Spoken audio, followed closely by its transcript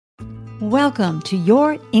Welcome to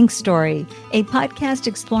Your Ink Story, a podcast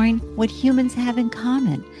exploring what humans have in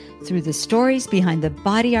common through the stories behind the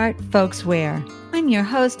body art folks wear. I'm your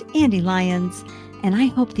host, Andy Lyons, and I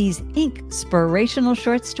hope these ink-spirational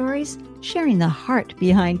short stories, sharing the heart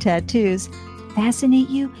behind tattoos, fascinate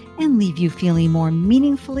you and leave you feeling more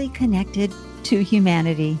meaningfully connected to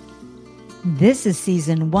humanity. This is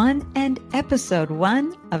Season 1 and Episode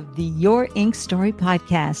 1 of the Your Ink Story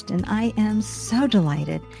podcast, and I am so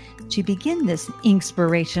delighted to begin this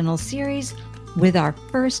Inkspirational series with our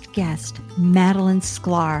first guest, Madalyn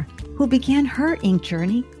Sklar, who began her ink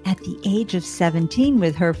journey at the age of 17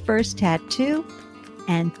 with her first tattoo,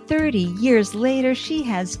 and 30 years later, she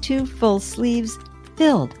has 2 full sleeves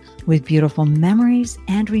filled with beautiful memories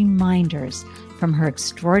and reminders from her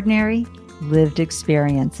extraordinary lived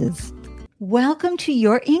experiences. Welcome to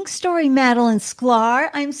Your Ink Story, Madalyn Sklar.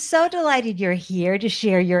 I'm so delighted you're here to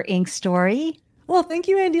share your ink story. Well, thank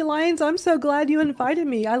you, Andy Lyons. I'm so glad you invited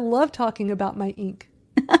me. I love talking about my ink.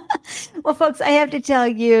 Well, folks, I have to tell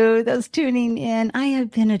you, those tuning in, I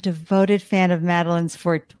have been a devoted fan of Madalyn's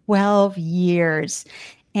for 12 years,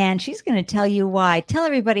 and she's going to tell you why. Tell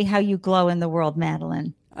everybody how you glow in the world,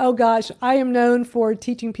 Madalyn. Oh gosh, I am known for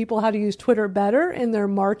teaching people how to use Twitter better in their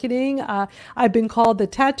marketing. I've been called the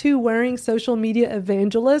tattoo-wearing social media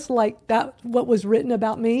evangelist, like that, what was written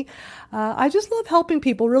about me. I just love helping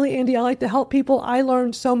people. Really, Andy, I like to help people. I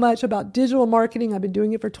learned so much about digital marketing. I've been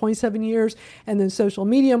doing it for 27 years, and then social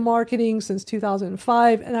media marketing since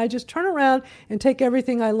 2005. And I just turn around and take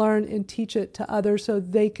everything I learned and teach it to others so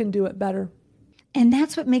they can do it better. And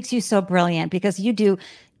that's what makes you so brilliant, because you do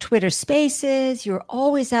Twitter Spaces, you're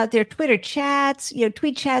always out there, Twitter chats,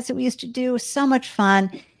 tweet chats that we used to do, so much fun.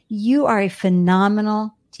 You are a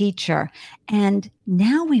phenomenal teacher. And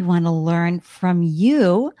now we want to learn from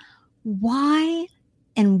you why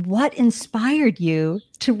and what inspired you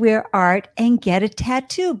to wear art and get a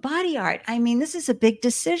tattoo, body art. I mean, this is a big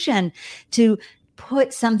decision to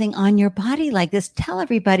put something on your body like this. Tell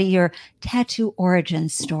everybody your tattoo origin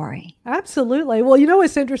story. Absolutely. Well,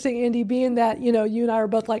 what's interesting, Andy, being that, you and I are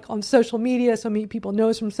both like on social media. So many people know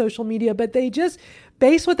us from social media, but they just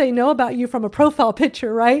base what they know about you from a profile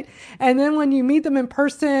picture, right? And then when you meet them in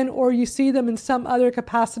person or you see them in some other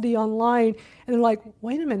capacity online, and they're like,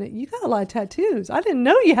 wait a minute, you got a lot of tattoos. I didn't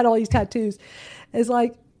know you had all these tattoos. It's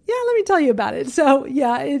like, yeah, let me tell you about it. So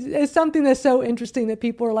yeah, it's something that's so interesting that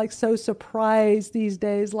people are like so surprised these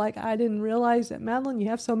days. Like, I didn't realize that, Madalyn, you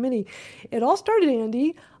have so many. It all started,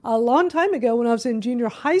 Andy, a long time ago when I was in junior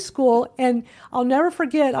high school. And I'll never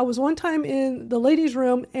forget, I was one time in the ladies'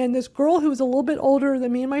 room, and this girl who was a little bit older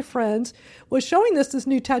than me and my friends was showing this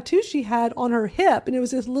new tattoo she had on her hip. And it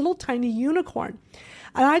was this little tiny unicorn.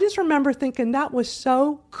 And I just remember thinking that was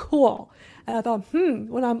so cool. And I thought,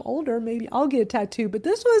 when I'm older, maybe I'll get a tattoo. But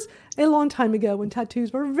this was a long time ago when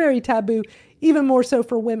tattoos were very taboo, even more so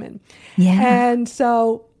for women. Yeah. And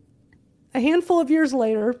so a handful of years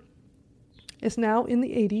later, it's now in the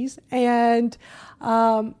 80s. And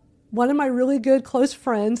one of my really good close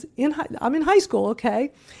friends, I'm in high school,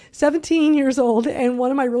 okay, 17 years old, and one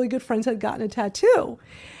of my really good friends had gotten a tattoo.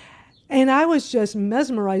 And I was just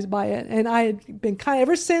mesmerized by it. And I had been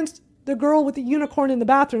ever since the girl with the unicorn in the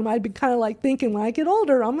bathroom, I'd been kind of like thinking, when I get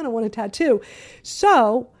older, I'm going to want a tattoo.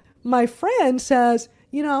 So my friend says,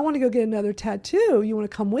 I want to go get another tattoo. You want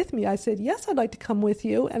to come with me? I said, yes, I'd like to come with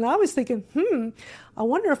you. And I was thinking, I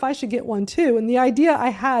wonder if I should get one too. And the idea I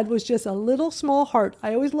had was just a little small heart.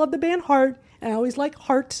 I always loved the band Heart, and I always like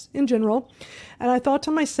hearts in general. And I thought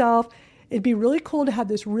to myself, it'd be really cool to have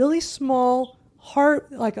this really small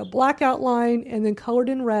heart, like a black outline and then colored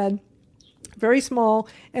in red, very small,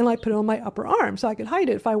 and like put it on my upper arm so I could hide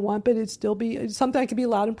it if I want, but it'd still be something I could be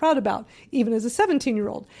loud and proud about, even as a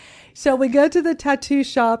 17-year-old. So we go to the tattoo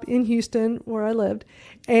shop in Houston where I lived,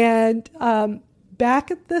 and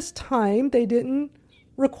back at this time, they didn't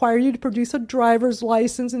require you to produce a driver's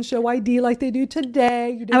license and show ID like they do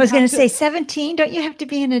today. I was going to say 17. Don't you have to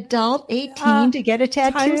be an adult, 18 to get a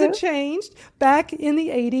tattoo? Times have changed. Back in the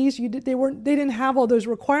 80s, they didn't have all those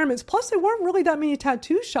requirements. Plus, there weren't really that many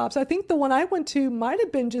tattoo shops. I think the one I went to might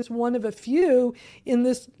have been just one of a few in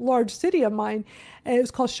this large city of mine. And it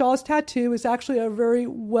was called Shaw's Tattoo. It's actually a very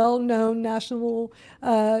well-known national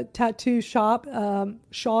tattoo shop.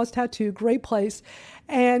 Shaw's Tattoo, great place.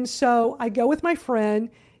 And so I go with my friend.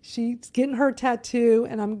 She's getting her tattoo,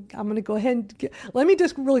 and I'm going to go ahead and let me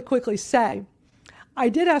just really quickly say, I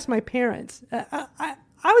did ask my parents. I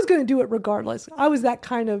was going to do it regardless. I was that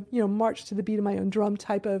kind of, march to the beat of my own drum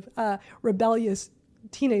type of rebellious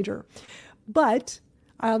teenager. But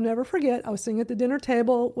I'll never forget, I was sitting at the dinner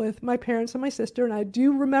table with my parents and my sister, and I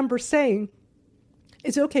do remember saying,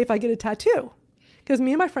 is it okay if I get a tattoo? Because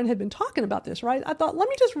me and my friend had been talking about this, right? I thought, let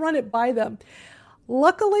me just run it by them.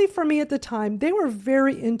 Luckily for me at the time, they were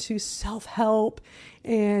very into self-help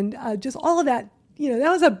and just all of that.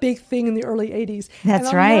 That was a big thing in the early 80s. That's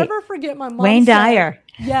and right. I'll never forget my mom Wayne Dyer.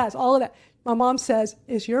 Yes, all of that. My mom says,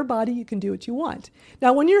 it's your body. You can do what you want.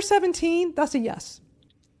 Now, when you're 17, that's a yes.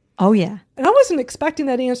 Oh, yeah. And I wasn't expecting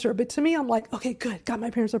that answer. But to me, I'm like, okay, good. Got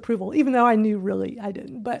my parents' approval, even though I knew really I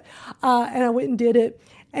didn't. But and I went and did it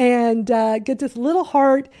and get this little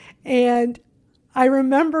heart. And I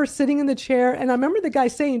remember sitting in the chair, and I remember the guy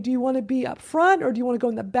saying, do you want to be up front or do you want to go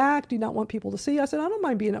in the back? Do you not want people to see? I said, I don't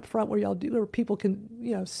mind being up front where people can,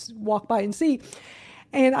 walk by and see.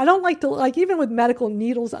 And I don't like to, even with medical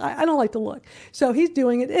needles, I don't like to look. So he's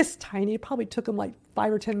doing it. It's tiny. It probably took him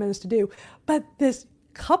 5 or 10 minutes to do. But this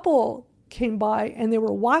couple came by and they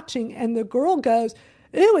were watching, and the girl goes,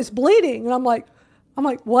 ew, it's bleeding. And I'm like,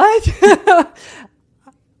 what?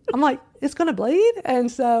 I'm like, it's going to bleed?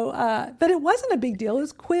 And so, but it wasn't a big deal. It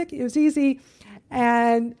was quick. It was easy.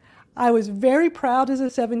 And I was very proud as a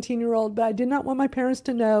 17-year-old, but I did not want my parents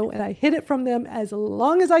to know. And I hid it from them as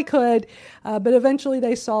long as I could. But eventually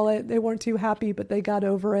they saw it. They weren't too happy, but they got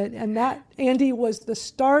over it. And that, Andy, was the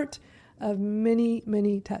start of many,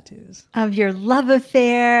 many tattoos. Of your love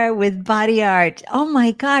affair with body art. Oh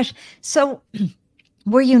my gosh. So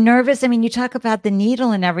were you nervous? I mean, you talk about the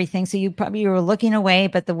needle and everything. So you were looking away,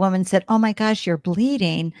 but the woman said, oh my gosh, you're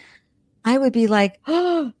bleeding. I would be like,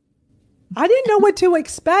 oh. I didn't know what to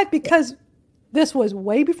expect because this was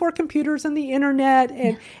way before computers and the internet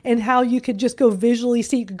and how you could just go visually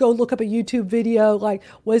see. You could go look up a YouTube video, like,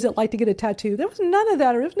 what is it like to get a tattoo? There was none of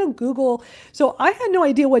that, or there was no Google. So I had no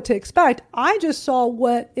idea what to expect. I just saw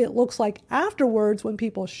what it looks like afterwards when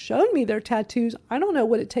people showed me their tattoos. I don't know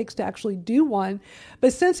what it takes to actually do one.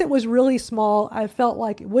 But since it was really small, I felt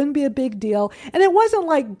like it wouldn't be a big deal. And it wasn't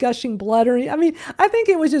like gushing blood I think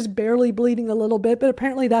it was just barely bleeding a little bit, but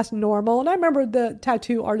apparently that's normal. And I remember the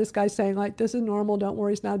tattoo artist guy saying, this is normal. Don't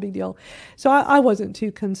worry. It's not a big deal. So I wasn't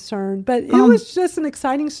too concerned, but it was just an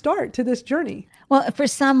exciting start to this journey. Well, for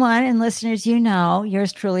someone, and listeners,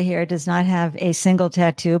 yours truly here does not have a single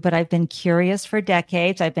tattoo, but I've been curious for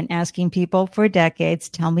decades. I've been asking people for decades,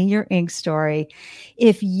 tell me your ink story.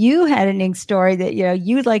 If you had an ink story that,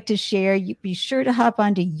 you'd like to share, you be sure to hop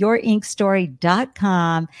onto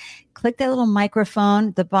yourinkstory.com. Click that little microphone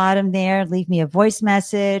at the bottom there, leave me a voice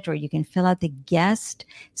message, or you can fill out the guest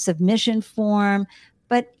submission form,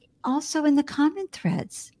 but also in the comment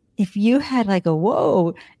threads. If you had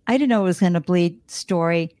whoa, I didn't know it was going to bleed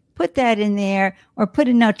story, put that in there, or put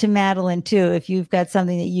a note to Madalyn too, if you've got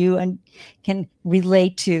something that you can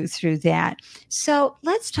relate to through that. So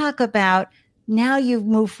let's talk about, now you've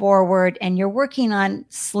moved forward and you're working on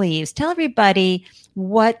sleeves. Tell everybody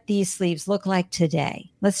what these sleeves look like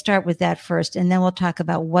today. Let's start with that first, and then we'll talk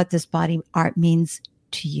about what this body art means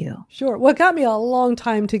to you. Sure. Well, it got me a long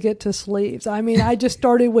time to get to sleeves. I just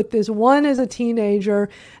started with this one as a teenager,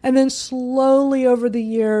 and then slowly over the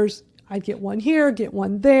years, I'd get one here, get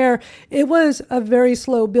one there. It was a very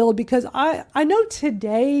slow build because I know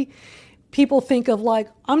today people think of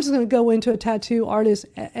I'm just going to go into a tattoo artist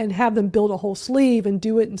and have them build a whole sleeve and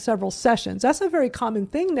do it in several sessions. That's a very common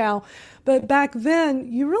thing now. But back then,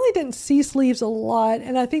 you really didn't see sleeves a lot.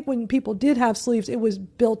 And I think when people did have sleeves, it was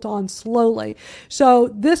built on slowly. So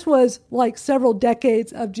this was several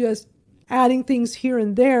decades of just adding things here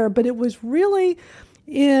and there. But it was really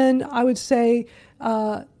I would say,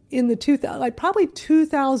 in the probably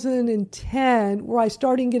 2010, where I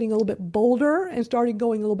started getting a little bit bolder and started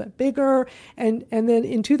going a little bit bigger. And then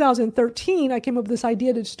in 2013, I came up with this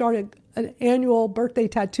idea to start an annual birthday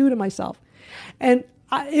tattoo to myself. And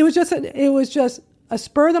it was just a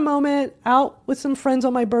spur of the moment, out with some friends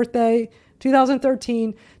on my birthday,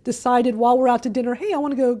 2013, decided while we're out to dinner, hey, I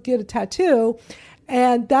want to go get a tattoo.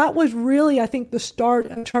 And that was really, I think, the start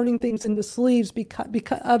of turning things into sleeves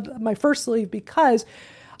because of my first sleeve, because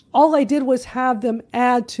all I did was have them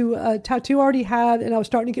add to a tattoo I already had, and I was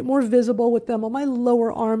starting to get more visible with them on my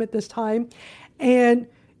lower arm at this time. And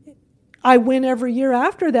I went every year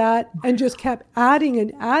after that and just kept adding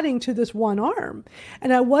and adding to this one arm.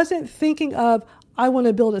 And I wasn't thinking of, I want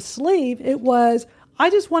to build a sleeve. It was, I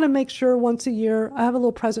just want to make sure once a year I have a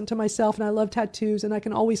little present to myself, and I love tattoos, and I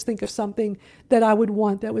can always think of something that I would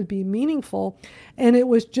want that would be meaningful. And it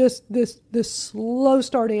was just this slow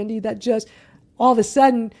start, Andy, that just all of a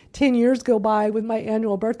sudden 10 years go by with my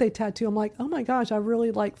annual birthday tattoo. I'm like, oh my gosh, I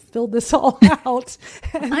really like filled this all out.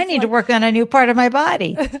 I need to work on a new part of my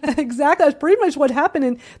body. Exactly. That's pretty much what happened.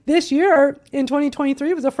 And this year in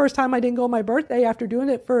 2023 was the first time I didn't go on my birthday after doing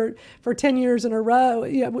it for 10 years in a row,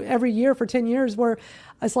 every year for 10 years, where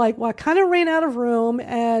I was like, well, I kind of ran out of room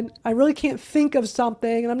and I really can't think of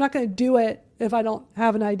something, and I'm not going to do it if I don't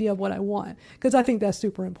have an idea of what I want, because I think that's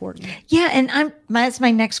super important. Yeah. And that's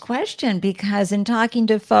my next question, because in talking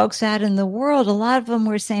to folks out in the world, a lot of them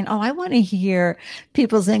were saying, oh, I want to hear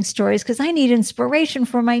people's ink stories because I need inspiration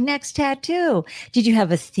for my next tattoo. Did you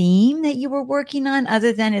have a theme that you were working on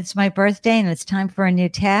other than it's my birthday and it's time for a new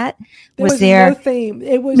tat? Was there no theme.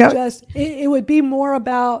 It was just, it would be more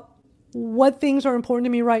about what things are important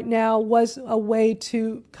to me right now, was a way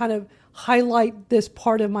to kind of highlight this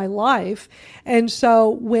part of my life. And so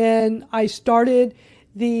when I started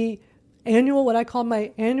the annual, what I call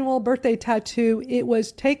my annual birthday tattoo, it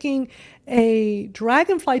was taking a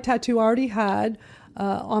dragonfly tattoo I already had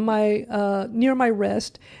on my near my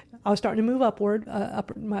wrist. I was starting to move upward,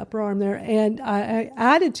 my upper arm there, and I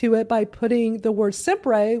added to it by putting the word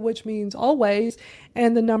sempre, which means always,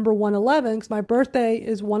 and the number 111, because my birthday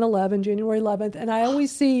is 111, January 11th, and I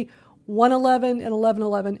always see 111 and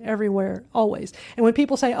 1111 everywhere, always. And when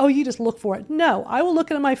people say, oh, you just look for it. No, I will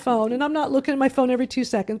look at my phone, and I'm not looking at my phone every 2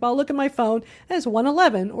 seconds, but I'll look at my phone and it's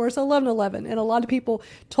 111 or it's 1111. And a lot of people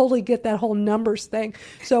totally get that whole numbers thing.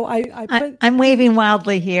 So I'm waving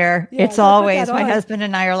wildly here. Yeah, it's always, my husband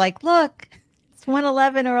and I are like, look, it's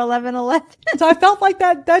 111 or 1111. So I felt like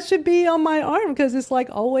that should be on my arm, because it's like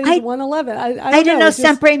always 111. I didn't know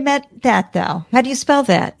sempre meant that, though. How do you spell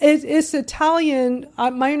that? It's Italian.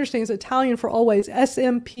 My understanding is Italian for always.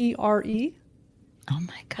 SMPRE. Oh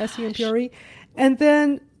my gosh. SMPRE. And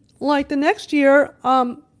then like the next year,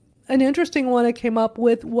 an interesting one I came up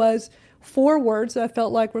with was 4 words that I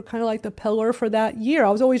felt like were kind of like the pillar for that year.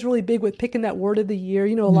 I was always really big with picking that word of the year.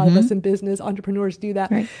 A lot of us in business, entrepreneurs do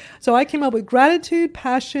that. Right. So I came up with gratitude,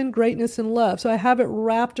 passion, greatness, and love. So I have it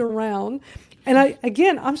wrapped around. And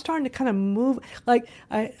I'm starting to kind of move. Like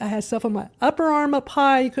I had stuff on my upper arm up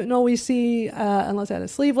high. You couldn't always see unless I had a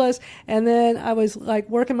sleeveless. And then I was like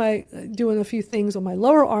doing a few things on my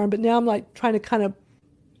lower arm. But now I'm like trying to kind of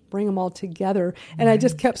bring them all together. And I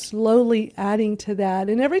just kept slowly adding to that.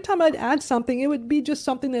 And every time I'd add something, it would be just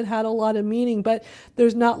something that had a lot of meaning, but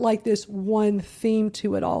there's not like this one theme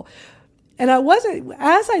to it all. And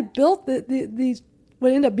as I built these,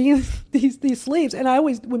 would end up being these sleeves. And I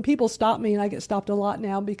always, when people stop me, and I get stopped a lot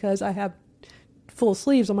now because I have full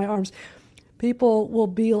sleeves on my arms, people will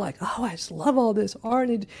be like, oh, I just love all this art.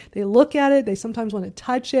 And they look at it. They sometimes want to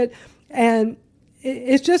touch it. And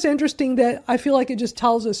it's just interesting that I feel like it just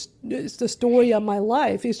tells us it's the story of my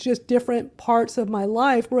life. It's just different parts of my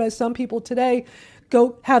life. Whereas some people today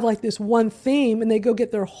go have like this one theme and they go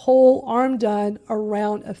get their whole arm done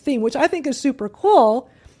around a theme, which I think is super cool.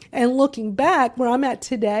 And looking back where I'm at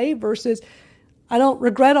today versus, I don't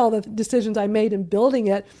regret all the decisions I made in building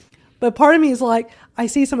it. But part of me is like, I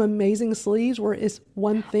see some amazing sleeves where it's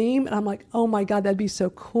one theme and I'm like, oh my God, that'd be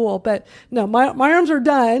so cool. But no, my arms are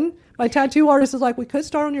done. My tattoo artist is like, we could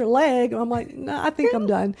start on your leg. And I'm like, no, I think I'm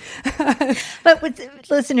done. But with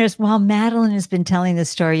listeners, while Madalyn has been telling the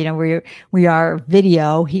story, we are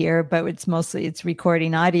video here, but it's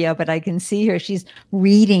recording audio, but I can see her. She's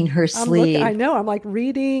reading her sleeve. I know. I'm like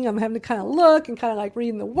reading. I'm having to kind of look and kind of like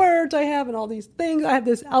reading the words I have and all these things. I have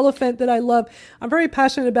this elephant that I love. I'm very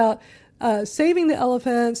passionate about saving the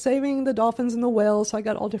elephants, saving the dolphins and the whales. So I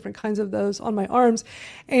got all different kinds of those on my arms.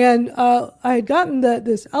 And I had gotten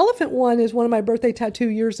this elephant one is one of my birthday tattoo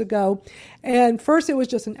years ago. And first it was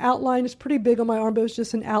just an outline. It's pretty big on my arm, but it was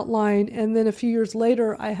just an outline. And then a few years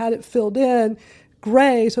later, I had it filled in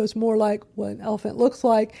gray, so it's more like what an elephant looks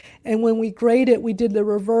like. And when we grayed it, we did the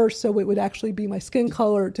reverse, so it would actually be my skin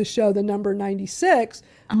color to show the number 96.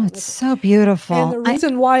 Oh, it's so beautiful. And the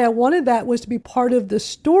reason why I wanted that was to be part of the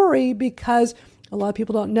story, because a lot of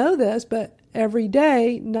people don't know this, but every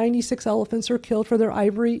day, 96 elephants are killed for their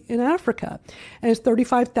ivory in Africa. And it's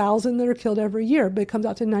 35,000 that are killed every year, but it comes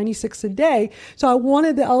out to 96 a day. So I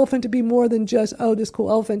wanted the elephant to be more than just, oh, this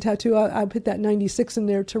cool elephant tattoo. I put that 96 in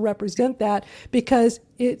there to represent that, because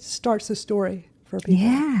it starts the story for people.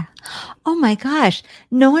 Yeah. Oh my gosh.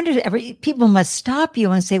 No wonder people must stop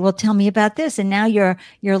you and say, well, tell me about this. And now your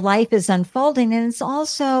life is unfolding. And it's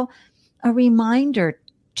also a reminder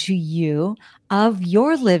to you of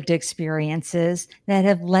your lived experiences that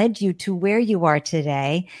have led you to where you are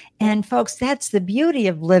today. And folks, that's the beauty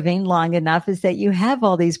of living long enough, is that you have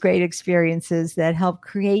all these great experiences that help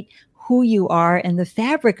create who you are and the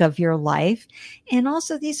fabric of your life. And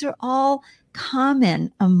also, these are all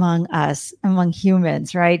common among us, among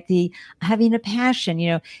humans, right? The having a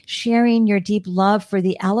passion, sharing your deep love for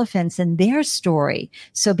the elephants and their story.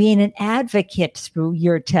 So being an advocate through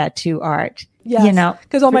your tattoo art. Yes,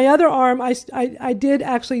 because on my other arm, I did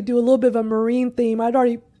actually do a little bit of a marine theme. I'd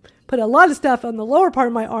already put a lot of stuff on the lower part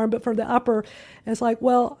of my arm, but for the upper, it's like,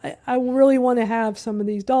 well, I really want to have some of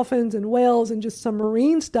these dolphins and whales and just some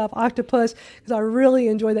marine stuff, octopus, because I really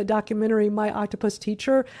enjoy that documentary, My Octopus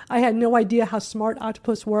Teacher. I had no idea how smart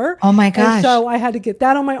octopus were. Oh my gosh. And so I had to get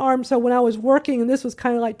that on my arm. So when I was working, and this was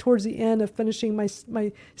kind of like towards the end of finishing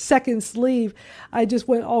my second sleeve, I just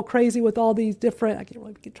went all crazy with all these different, I can't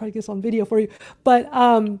really try to get this on video for you, but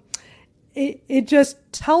it just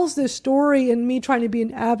tells this story, and me trying to be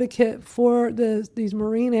an advocate for these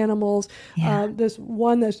marine animals. Yeah. This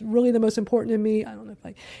one that's really the most important to me, I don't know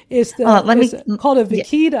if it's called a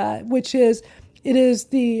vaquita, which is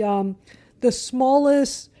the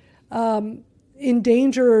smallest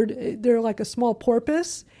endangered. They're like a small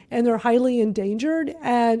porpoise, and they're highly endangered.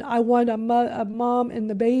 And I want a mom and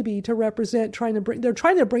the baby to represent they're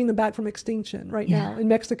trying to bring them back from extinction right now in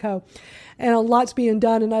Mexico. And a lot's being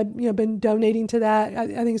done, and I've been donating to that. I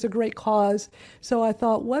think it's a great cause. So I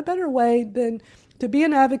thought, what better way than to be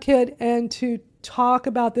an advocate and to talk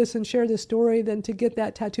about this and share this story than to get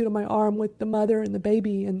that tattooed on my arm with the mother and the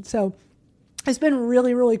baby. And so it's been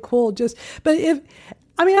really, really cool. I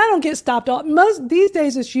don't get stopped off. Most these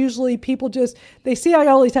days, it's usually people they see I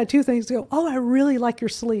got all these tattoo things, go, oh, I really like your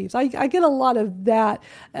sleeves. I get a lot of that.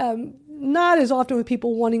 Not as often with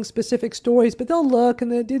people wanting specific stories, but they'll look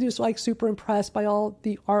and they're just like super impressed by all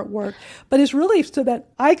the artwork. But it's really so that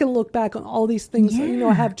I can look back on all these things. Yeah.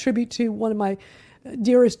 I have tribute to one of my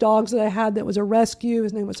dearest dogs that I had that was a rescue.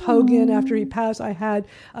 His name was Hogan. After he passed, I had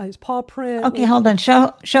his paw print. Okay, hold on.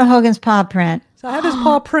 Show Hogan's paw print. So I have his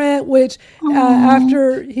paw print, which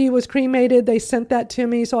after he was cremated, they sent that to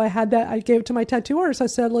me. So I had that. I gave it to my tattoo artist. I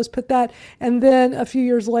said, let's put that. And then a few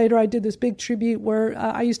years later, I did this big tribute where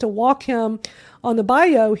I used to walk him on the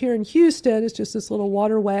bayou here in Houston. It's just this little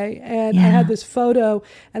waterway. And I had this photo,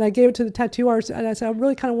 and I gave it to the tattoo artist. And I said, I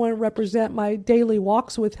really kind of want to represent my daily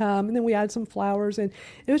walks with him. And then we added some flowers. And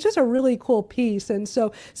it was just a really cool piece. And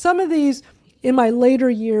so some of these, in my later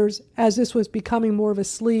years, as this was becoming more of a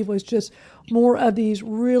sleeve, was just more of these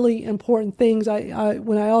really important things.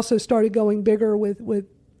 When I also started going bigger with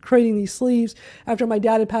creating these sleeves, after my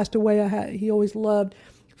dad had passed away, he always loved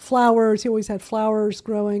flowers. He always had flowers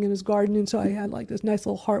growing in his garden. And so I had like this nice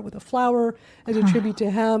little heart with a flower as a tribute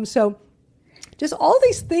to him. So just all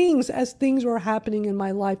these things as things were happening in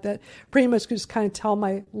my life that pretty much just kind of tell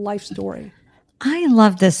my life story. I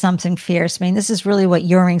love this Something Fierce. I mean, this is really what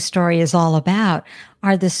Your Ink Story is all about,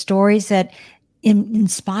 are the stories that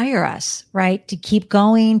inspire us, right? To keep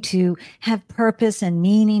going, to have purpose and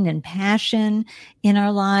meaning and passion in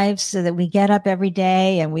our lives so that we get up every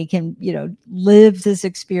day and we can, live this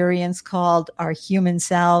experience called our human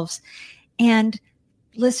selves. And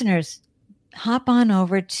listeners, hop on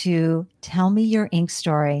over to Tell Me Your Ink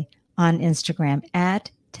Story on Instagram at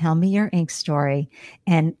Tell Me Your Ink Story.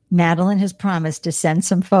 And Madalyn has promised to send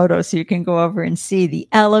some photos so you can go over and see the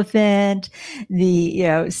elephant,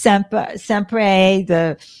 the sempre,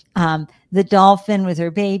 the dolphin with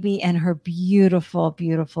her baby, and her beautiful,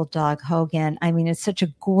 beautiful dog, Hogan. I mean, it's such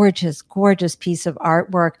a gorgeous, gorgeous piece of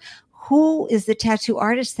artwork. Who is the tattoo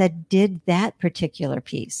artist that did that particular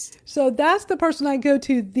piece? So that's the person I go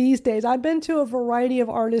to these days. I've been to a variety of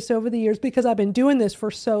artists over the years because I've been doing this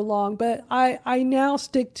for so long, but I now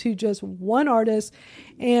stick to just one artist,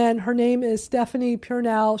 and her name is Stephanie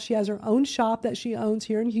Purnell. She has her own shop that she owns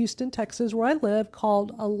here in Houston, Texas, where I live,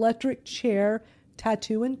 called Electric Chair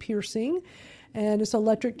Tattoo and Piercing. And it's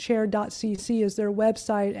electricchair.cc is their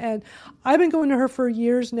website. And I've been going to her for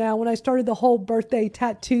years now. When I started the whole birthday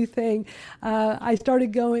tattoo thing, I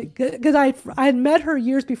started going, because I had met her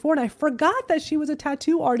years before, and I forgot that she was a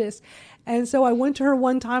tattoo artist. And so I went to her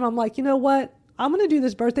one time. I'm like, you know what? I'm going to do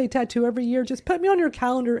this birthday tattoo every year. Just put me on your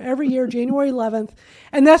calendar every year, January 11th.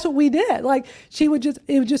 And that's what we did. Like, it would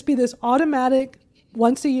just be this automatic,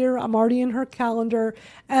 once a year, I'm already in her calendar.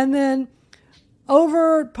 And then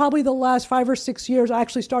over probably the last 5 or 6 years, I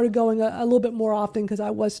actually started going a little bit more often because I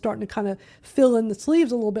was starting to kind of fill in the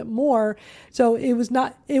sleeves a little bit more. So it was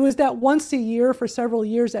that once a year for several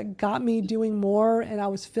years that got me doing more, and I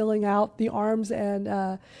was filling out the arms,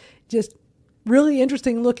 and just really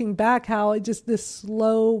interesting looking back how it just this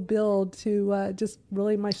slow build to just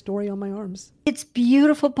really my story on my arms. It's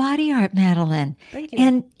beautiful body art, Madalyn. Thank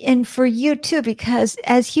you. And for you too, because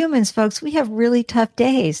as humans, folks, we have really tough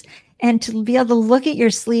days. and to be able to look at your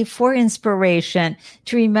sleeve for inspiration,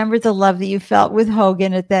 to remember the love that you felt with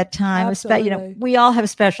Hogan at that time. Absolutely. We all have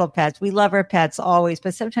special pets. We love our pets always,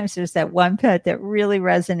 but sometimes there's that one pet that really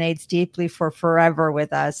resonates deeply for forever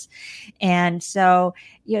with us. And so,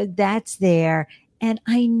 that's there. And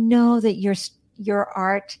I know that your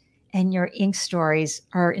art and your ink stories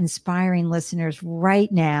are inspiring listeners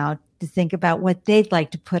right now to think about what they'd like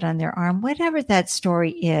to put on their arm, whatever that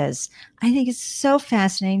story is. I think it's so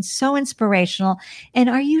fascinating, so inspirational. And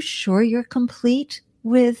are you sure you're complete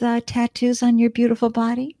with tattoos on your beautiful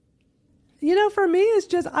body? For me,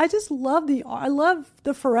 I just love I love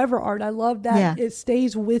the forever art. I love that It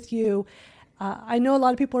stays with you. I know a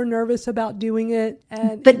lot of people are nervous about doing it,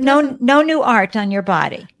 but no new art on your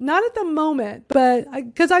body. Not at the moment, but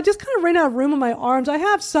because I just kind of ran out of room on my arms. I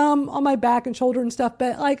have some on my back and shoulder and stuff,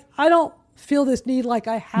 but I don't feel this need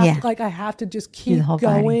I have to just keep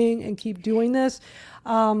going and keep doing this.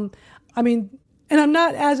 And I'm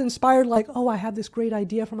not as inspired I have this great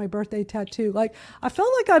idea for my birthday tattoo. I felt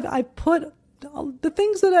like I've put the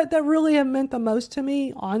things that really have meant the most to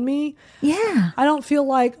me on me. Yeah. I don't feel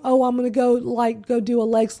like, I'm going to go do a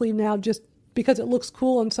leg sleeve now just because it looks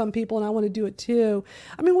cool on some people and I want to do it too.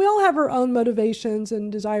 We all have our own motivations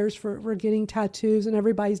and desires for getting tattoos, and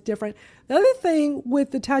everybody's different. The other thing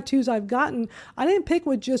with the tattoos I've gotten, I didn't pick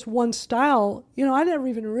with just one style. I never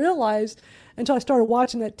even realized until I started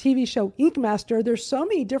watching that TV show Ink Master, there's so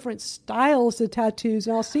many different styles of tattoos.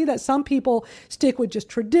 And I'll see that some people stick with just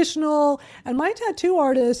traditional. And my tattoo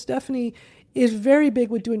artist, Stephanie, is very big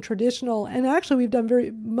with doing traditional. And actually we've done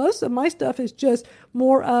most of my stuff is just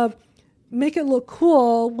more of make it look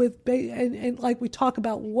cool and we talk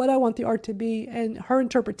about what I want the art to be and her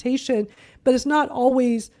interpretation, but it's not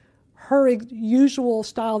always her usual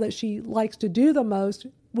style that she likes to do the most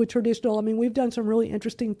with traditional. We've done some really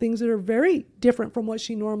interesting things that are very different from what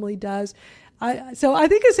she normally does. So I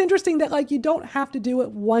think it's interesting that you don't have to do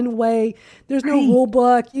it one way. There's no rule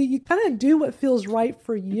book. You kind of do what feels right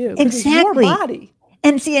for you. Exactly. It's your body.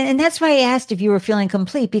 And that's why I asked if you were feeling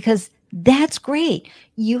complete, because that's great.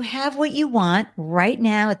 You have what you want right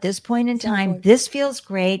now at this point in time. Exactly. This feels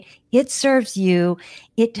great. It serves you.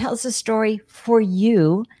 It tells a story for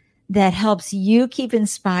you that helps you keep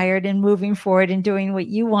inspired and moving forward and doing what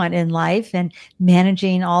you want in life and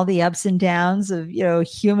managing all the ups and downs of,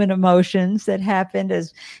 human emotions that happen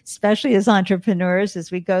especially as entrepreneurs as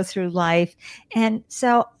we go through life. And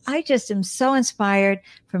so I just am so inspired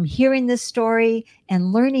from hearing this story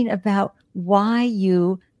and learning about why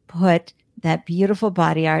you put that beautiful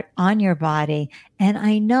body art on your body. And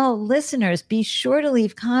I know listeners, be sure to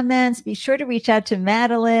leave comments, be sure to reach out to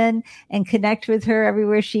Madalyn and connect with her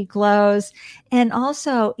everywhere she glows. And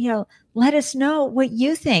also, let us know what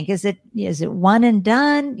you think. Is it one and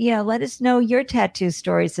done? Let us know your tattoo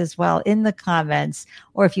stories as well in the comments.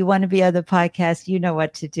 Or if you want to be on the podcast, you know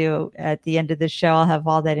what to do. At the end of the show, I'll have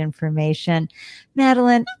all that information.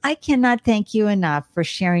 Madalyn, I cannot thank you enough for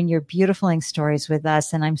sharing your beautiful ink stories with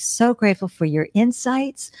us. And I'm so grateful for your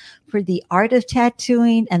insights, for the art of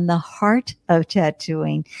tattooing and the heart of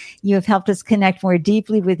tattooing. You have helped us connect more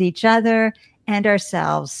deeply with each other and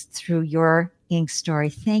ourselves through your ink story.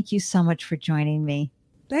 Thank you so much for joining me.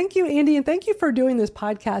 Thank you, Andy, and thank you for doing this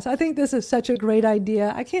podcast. I think this is such a great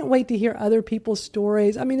idea. I can't wait to hear other people's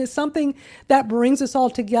stories. It's something that brings us all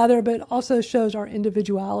together, but also shows our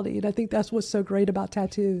individuality. And I think that's what's so great about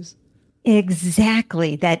tattoos.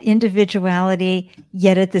 Exactly. That individuality,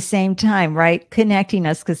 yet at the same time, right? Connecting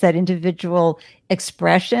us, because that individual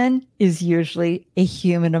expression is usually a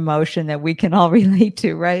human emotion that we can all relate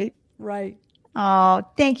to, right? Right. Oh,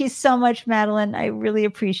 thank you so much, Madalyn. I really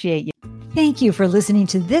appreciate you. Thank you for listening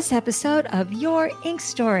to this episode of Your Ink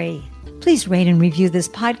Story. Please rate and review this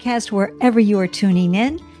podcast wherever you are tuning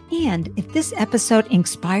in. And if this episode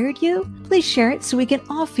inspired you, please share it so we can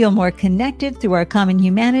all feel more connected through our common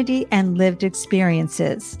humanity and lived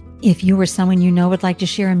experiences. If you or someone you know would like to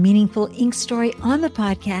share a meaningful ink story on the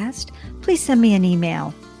podcast, please send me an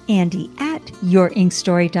email,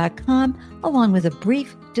 andy@yourinkstory.com, along with a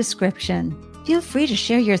brief description. Feel free to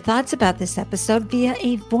share your thoughts about this episode via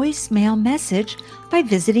a voicemail message by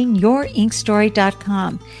visiting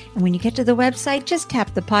yourinkstory.com. And when you get to the website, just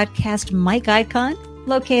tap the podcast mic icon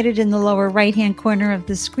located in the lower right-hand corner of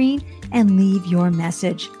the screen and leave your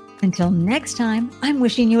message. Until next time, I'm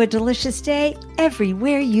wishing you a delicious day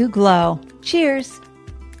everywhere you glow. Cheers.